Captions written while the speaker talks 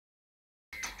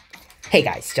Hey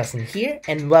guys, Justin here,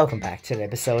 and welcome back to the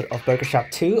episode of Burger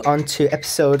Shop 2 on to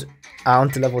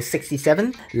level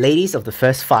 67, Ladies of the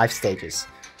First 5 Stages,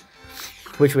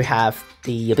 which we have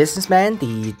the businessman,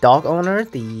 the dog owner,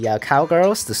 the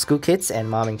cowgirls, the school kids, and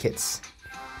mom and kids.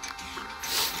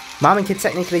 Mom and kids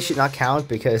technically should not count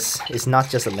because it's not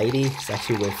just a lady, it's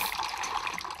actually with...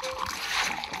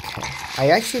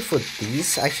 Okay, for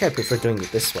these, I prefer doing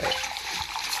it this way.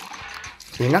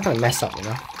 You're not gonna mess up, you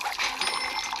know?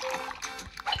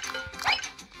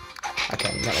 Okay,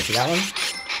 I'm not liking that one.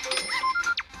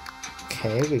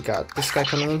 Okay, we got this guy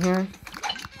coming in here.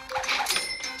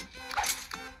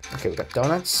 Okay, we got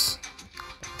donuts.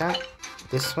 Like that.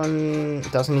 This one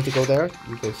doesn't need to go there.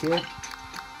 You go here.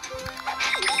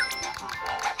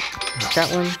 Like that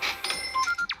one.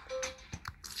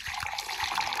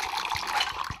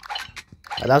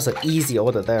 Oh, that was an easy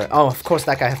order there. Oh, of course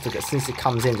that guy has to get, since he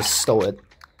comes in, just stole it.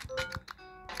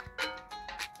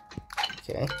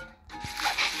 Okay.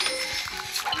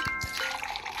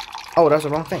 Oh, that's the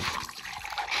wrong thing.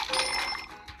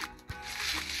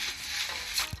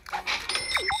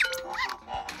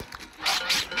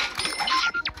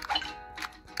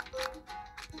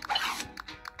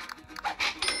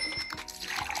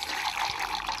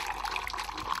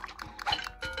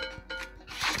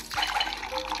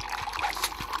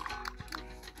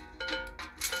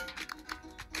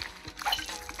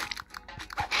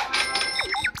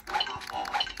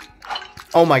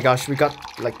 Oh my gosh, we got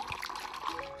like...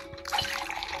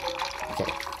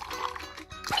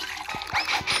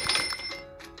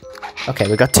 Okay,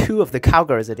 we got two of the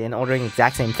cowgirls at the end ordering the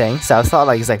exact same thing, so I thought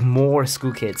like it's like more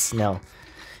school kids. No.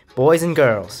 Boys and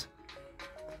girls.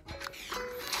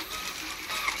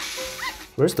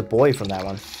 Where's the boy from that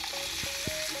one?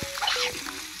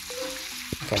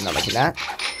 Okay, I'm not liking that.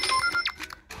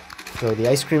 Throw the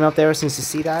ice cream up there since you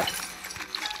see that.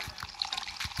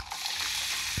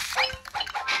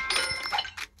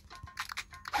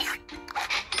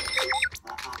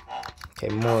 Okay,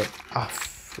 more... Oh,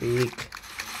 freak.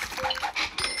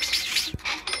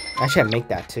 Actually, I make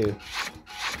that too.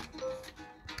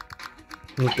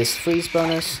 Need this freeze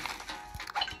bonus.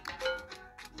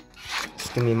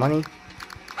 Just give me money.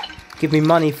 Give me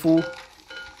money, fool.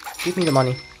 Give me the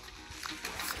money.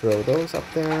 Throw those up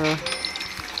there.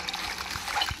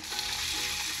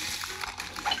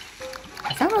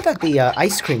 I found out that the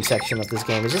ice cream section of this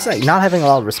game is just like not having a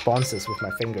lot of responses with my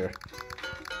finger.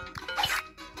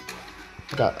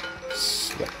 Got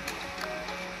slip.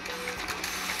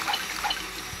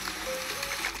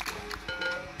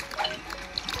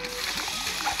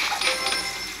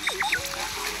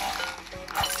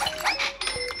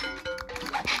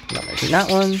 Not making that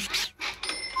one.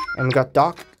 And we got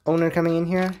dog owner coming in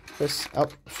here. First, oh,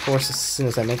 of course, as soon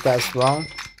as I make that, it's wrong.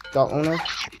 Dog owner.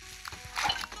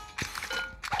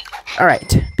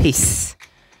 Alright, peace.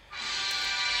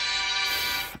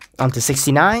 On to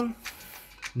 69.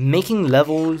 Making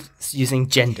levels using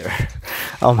gender.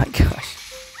 Oh my gosh.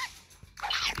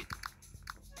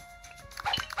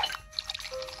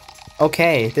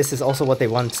 Okay, this is also what they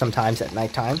want sometimes at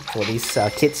nighttime for these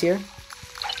kids here.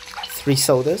 3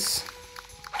 sodas.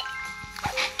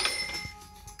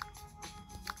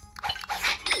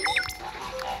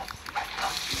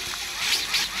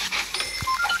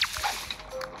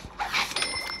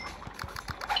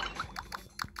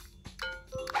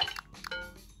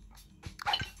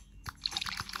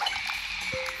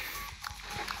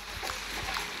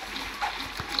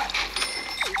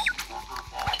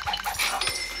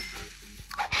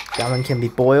 That one can be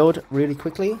boiled really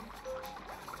quickly.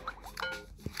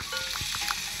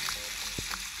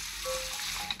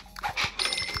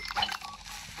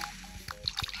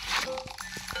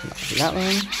 That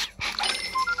one.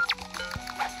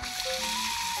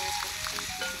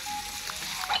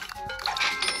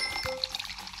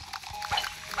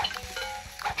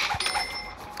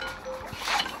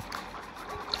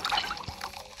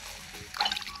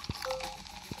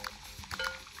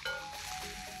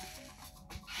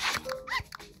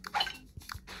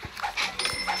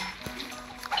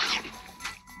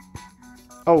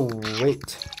 Oh,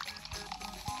 wait.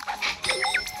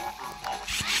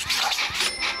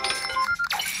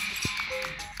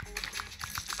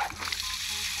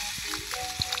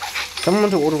 Someone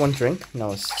want to order one drink?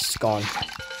 No, it's gone.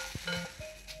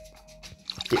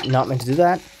 Did not meant to do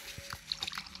that.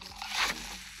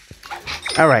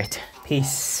 Alright,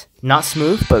 peace. Not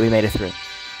smooth, but we made it through.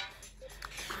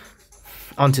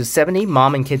 On to 70,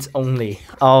 mom and kids only.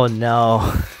 Oh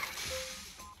no.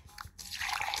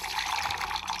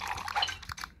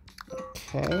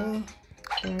 Okay.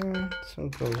 This one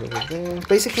goes over there.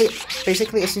 Basically,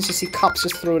 as soon as you see cups,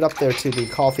 just throw it up there to the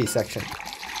coffee section.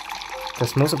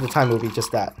 Because most of the time it will be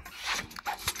just that.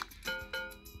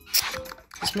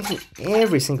 Just making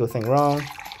every single thing wrong.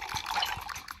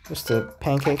 Just the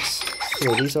pancakes.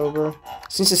 Throw these over.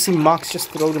 Since I see mocks,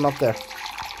 just throw them up there.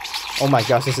 Oh my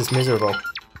gosh, this is miserable.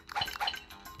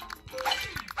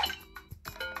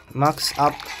 Mocks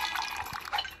up.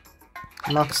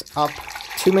 Mocks up.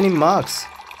 Too many mocks.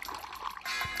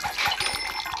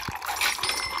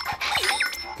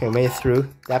 Okay, made it through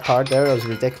that part there. That was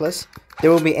ridiculous. There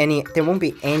won't be any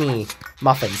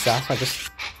muffins. That's why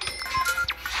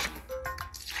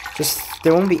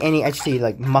there won't be any actually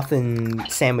like muffin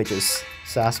sandwiches.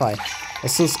 So that's why. And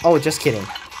since just kidding.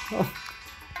 Oh,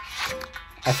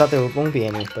 I thought there won't be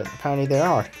any, but apparently there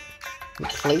are. The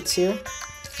plates here.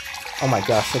 Oh my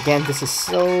gosh! Again, this is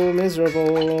so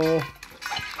miserable.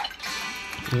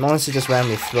 I'm honestly just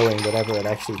randomly throwing whatever it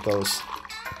actually goes.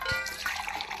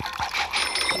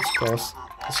 Of course,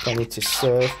 just gonna need to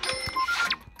serve.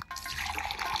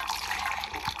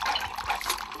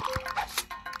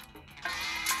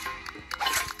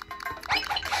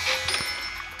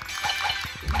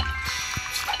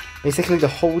 Basically, the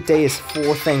whole day is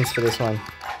 4 things for this one.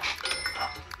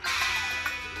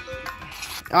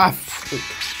 Ah, freak.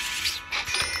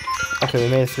 Okay, we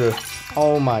made it through.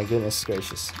 Oh my goodness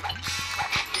gracious.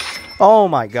 Oh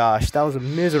my gosh, that was a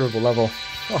miserable level.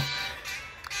 Oh.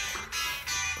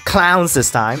 Clowns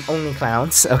this time. Only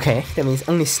clowns. Okay, that means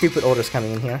only stupid orders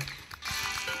coming in here.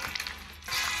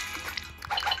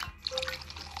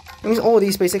 That means all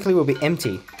these basically will be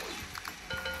empty.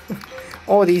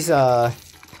 All these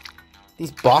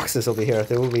boxes over here,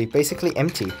 they will be basically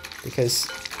empty because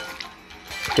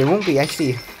they won't be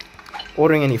actually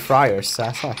ordering any fryers, so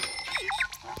that's why.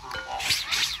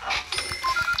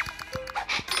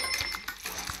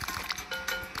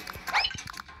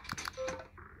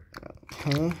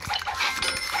 Okay.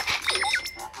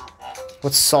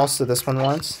 What sauce do this one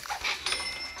want?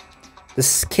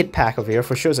 This kit pack over here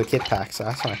for sure is a kit pack, so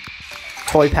that's why.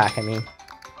 Toy pack, I mean.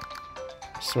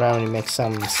 Just randomly make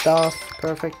some stuff.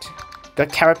 Perfect.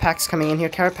 Got carrot packs coming in here.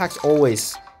 Carrot packs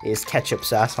always is ketchup,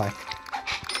 so that's why.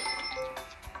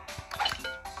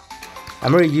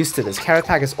 I'm already used to this. Carrot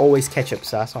pack is always ketchup,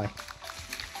 so that's why.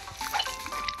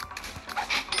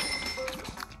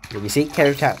 You see?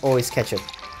 Carrot pack always ketchup.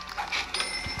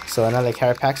 So another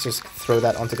carrot pack, just throw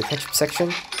that onto the ketchup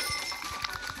section.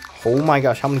 Oh my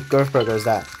gosh, how many Gurf Burger is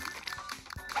that?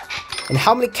 And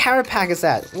how many carrot pack is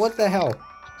that? What the hell?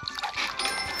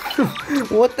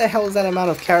 What the hell is that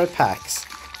amount of carrot packs?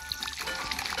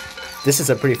 This is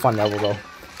a pretty fun level though.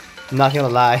 I'm not gonna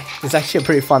lie. It's actually a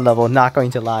pretty fun level, not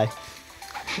going to lie.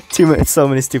 So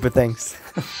many stupid things.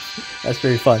 That's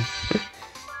pretty fun.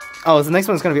 Oh, the next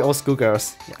one's gonna be all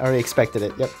schoolgirls. I already expected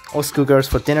it. Yep, all schoolgirls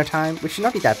for dinner time, which should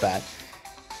not be that bad.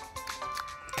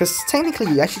 Because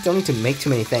technically you actually don't need to make too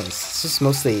many things. It's just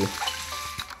mostly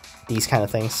these kind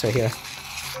of things right here.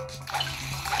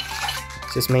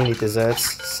 It's just mainly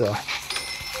desserts, so.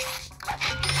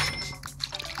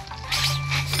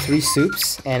 3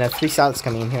 soups and 3 salads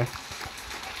coming in here.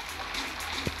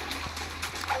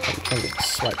 I'm trying to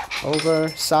swipe over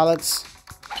salads.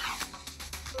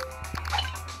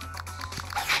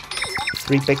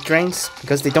 3 big drinks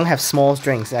because they don't have small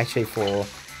drinks actually for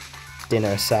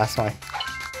dinner, so that's why.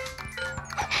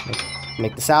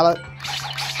 Make the salad.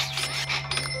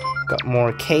 Got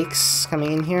more cakes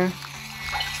coming in here.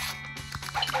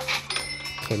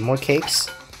 Okay, more cakes.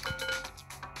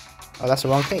 Oh, that's the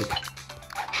wrong cake.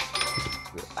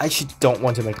 I actually don't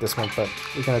want to make this one, but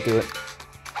we're gonna do it.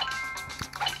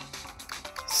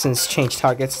 Since change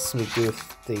targets, we do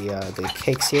the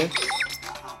cakes here.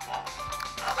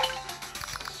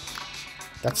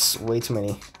 That's way too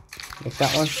many. Make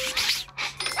that one.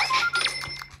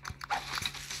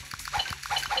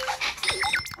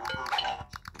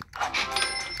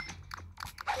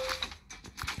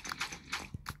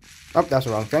 Oh, that's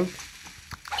the wrong thing.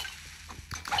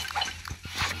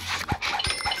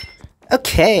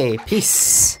 Okay,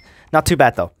 peace. Not too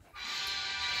bad though.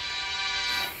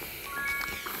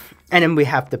 And then we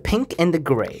have the pink and the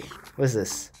gray. What's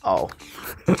this? Oh,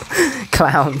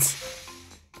 clowns.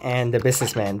 And the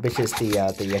businessman, which is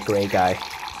the gray guy.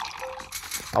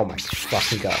 Oh my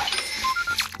fucking god.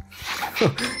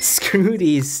 Screw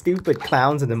these stupid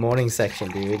clowns in the morning section,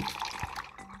 dude.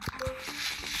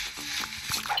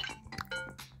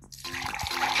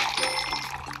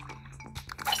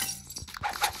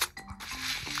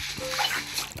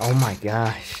 Oh my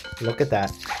gosh, look at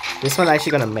that. This one I'm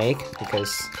actually gonna make,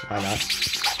 because why not?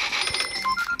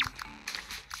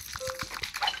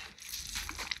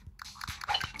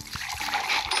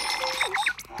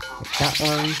 That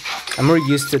one. I'm more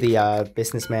used to the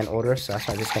businessman order, so that's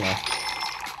why I'm just gonna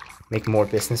Make more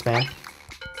businessman.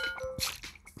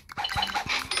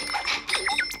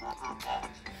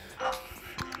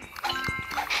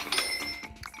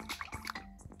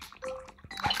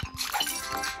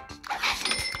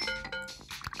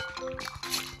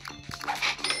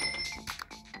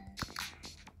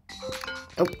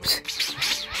 Oops.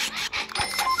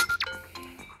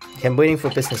 Okay, I'm waiting for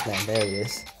businessman. There it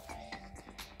is.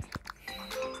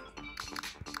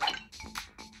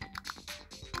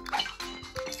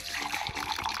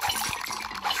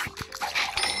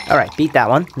 Alright, beat that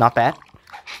one. Not bad.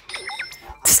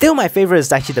 Still, my favorite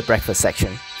is actually the breakfast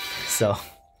section. So,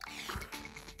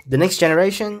 the next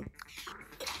generation,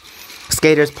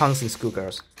 skaters, punks, and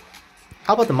schoolgirls.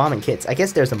 How about the mom and kids? I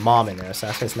guess there's a mom in there, so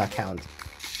that does not count.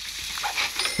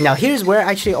 Now, here's where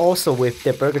actually also with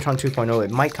the Burgertron 2.0,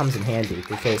 it might comes in handy,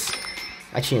 because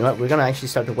actually, you know what? We're gonna actually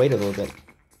start to wait a little bit.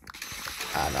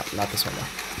 Not this one though.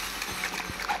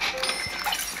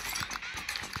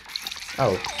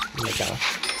 Oh, like that one.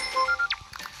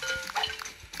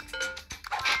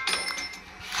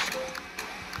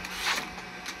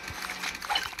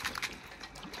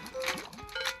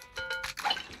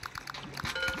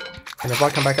 Can the bar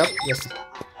come back up? Yes.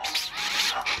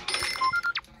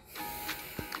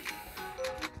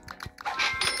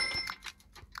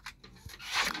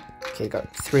 Okay,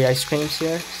 got 3 ice creams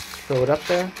here. Throw it up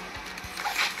there.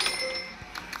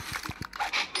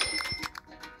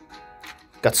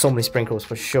 Got so many sprinkles,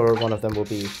 for sure one of them will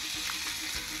be...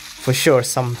 For sure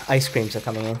some ice creams are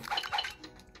coming in.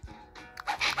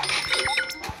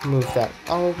 Move that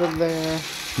over there.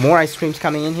 More ice creams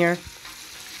coming in here.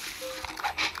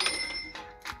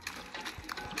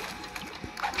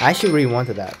 I actually really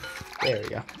wanted that. There we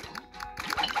go.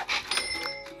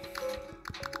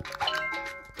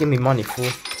 Give me money,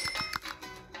 fool.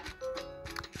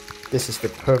 This is the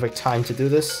perfect time to do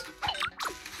this.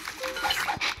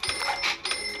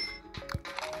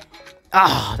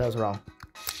 Ah, that was wrong.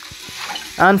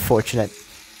 Unfortunate.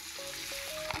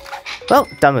 Well,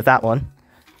 done with that one.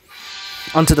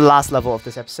 On to the last level of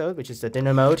this episode, which is the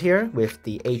dinner mode here with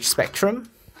the age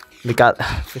spectrum. We got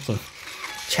freaking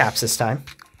chaps this time.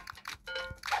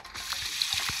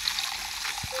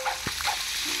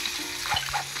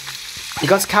 It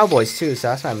got cowboys too, so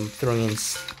that's why I'm throwing in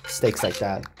stakes like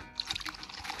that.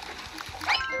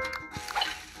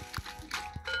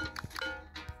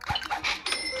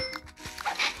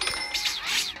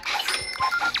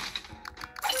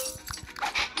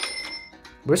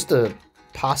 Where's the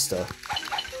pasta?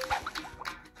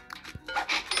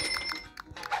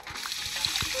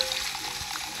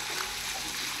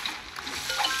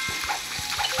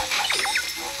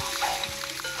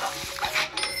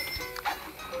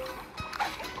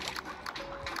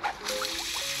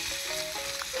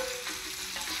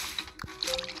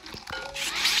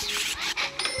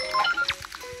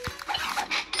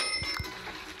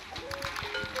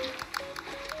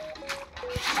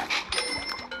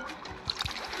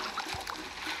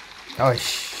 Oh,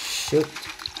 shoot.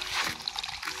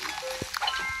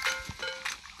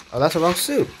 Oh, that's the wrong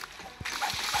soup.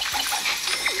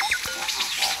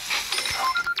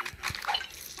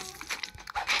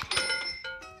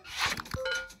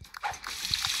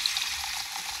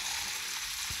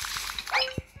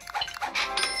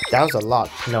 That was a lot.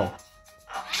 No.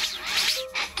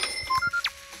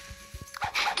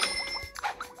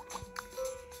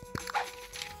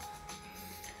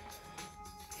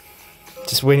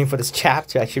 Just waiting for this chap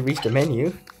to actually reach the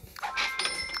menu.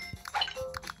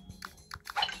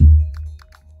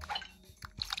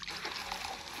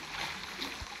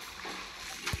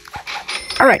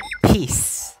 Alright,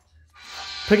 peace.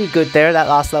 Pretty good there. That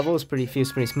last level was pretty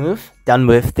smooth. Done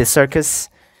with the circus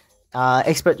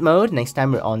expert mode. Next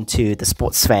time we're on to the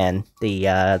sports fan,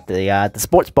 the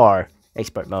sports bar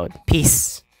expert mode.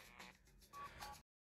 Peace.